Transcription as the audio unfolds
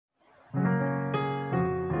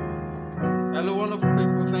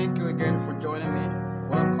people, thank you again for joining me.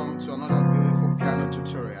 Welcome to another beautiful piano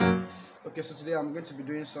tutorial. Okay, so today I'm going to be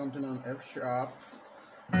doing something on F sharp.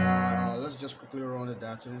 Let's just quickly run the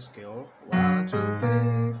tuning scale. 1, 2,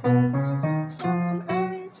 3, 4, 5, 6, 7,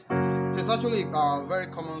 8. It's actually a very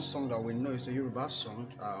common song that we know. It's a Yoruba song.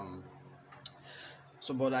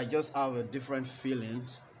 But I just have a different feeling,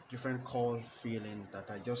 different chord feeling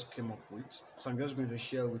that I just came up with. So I'm just going to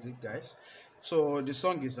share with you guys. So the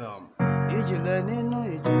song is Ijinle,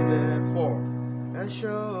 Ninu, Ijinle 4.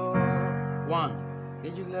 Esho 1.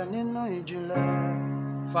 Ijinle, Ninu,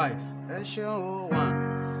 Ijinle 5. Esho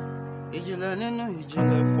 1. Ijinle, Ninu,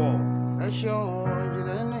 Ijinle 4. Esho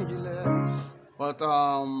Ijinle, Ninu, Ijinle. But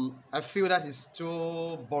I feel that is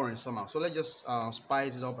too boring somehow. So let's just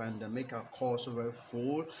spice it up and make our chord so very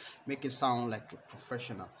full, make it sound like a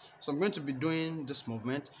professional. So I'm going to be doing this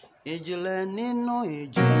movement. Ijinle, Ninu,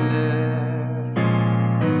 Ijinle.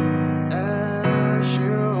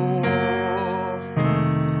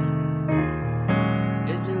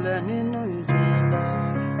 Ijinle, Ninu, Ijinle.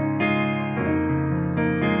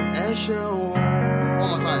 One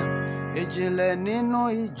more time. Ijinle, Ninu,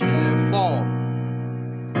 Ijinle 4.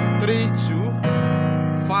 3,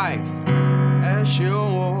 2, 5.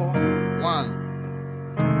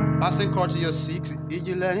 1. Passing chord to your 6.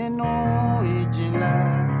 Ijinle, Ninu,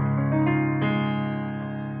 Ijinle.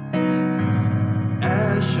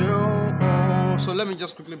 So let me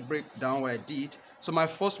just quickly break down what I did. So my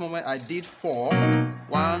first movement I did 4.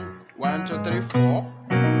 1, 2, 3, 4.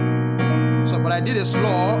 So but I did a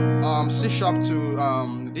slow C sharp to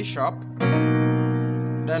D sharp.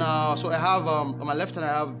 Then so I have on my left hand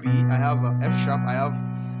I have B, I have F sharp, I have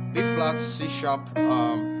B flat, C sharp,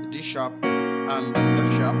 D sharp, and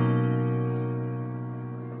F sharp.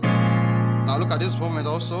 Now look at this movement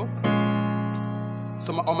also.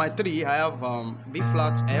 So on my 3 I have B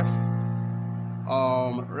flat, F.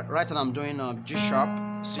 Right hand I'm doing G sharp,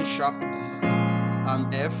 C sharp,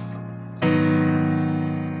 and F.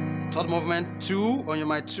 Third movement 2. On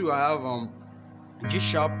my 2 I have G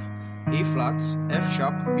sharp, E flat, F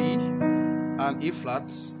sharp, B, and E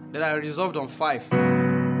flat. Then I resolved on 5.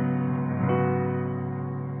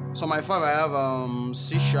 So my 5 I have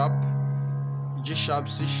C sharp, G sharp,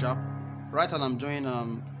 C sharp. Right hand I'm doing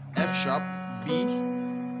F sharp, B,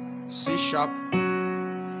 C sharp,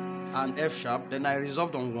 and F sharp. Then I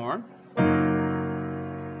resolved on 1.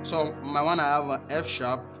 So my 1 I have F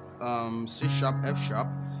sharp, C sharp, F sharp.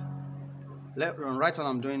 Right hand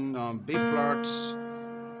I'm doing B flat,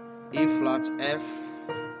 E flat, F,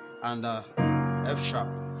 and F sharp.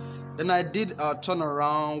 Then I did a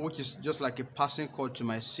turnaround, which is just like a passing chord to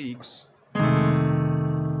my 6.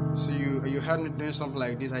 So you heard me doing something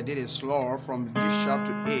like this. I did a slow from G sharp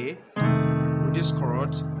to A with this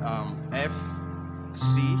chord, F,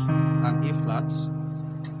 C, and E flat.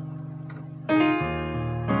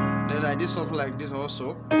 Then I did something like this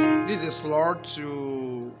also. This is a slow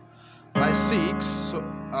to my 6. So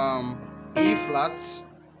E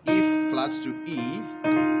flat to E.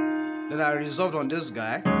 Then I resolved on this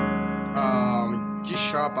guy, G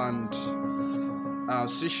sharp and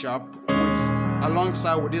C sharp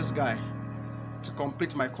alongside with this guy to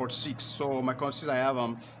complete my chord 6. So my chord 6 I have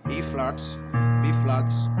E flat, B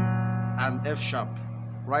flat, and F sharp.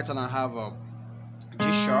 Right hand I have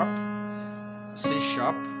G sharp, C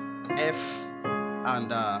sharp, F,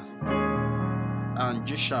 and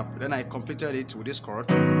G sharp. Then I completed it with this chord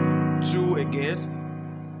 2 again.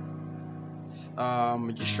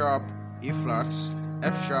 G sharp, E flat,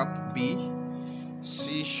 F sharp, B,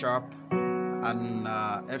 C sharp, and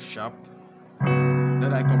F sharp.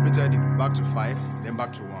 Then I completed it back to 5, then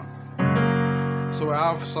back to 1. So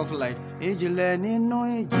I have something like Ijinle,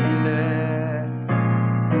 Ninu, Ijinle,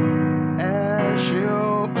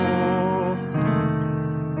 Esho,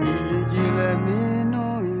 Ijinle, Ninu,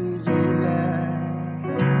 Ijinle,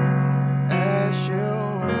 Esho.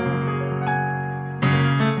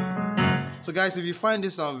 So guys, if you find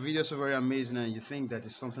this video so very amazing and you think that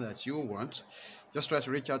is something that you want, just try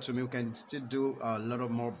to reach out to me. We can still do a lot of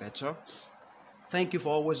more better. Thank you for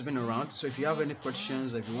always being around. So if you have any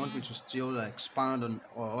questions, if you want me to still expand on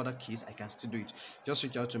other keys, I can still do it. Just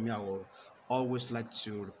reach out to me. I will always like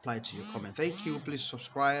to reply to your comment. Thank you. Please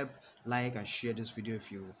subscribe, like, and share this video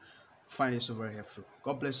if you find it so very helpful.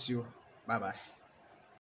 God bless you. Bye bye.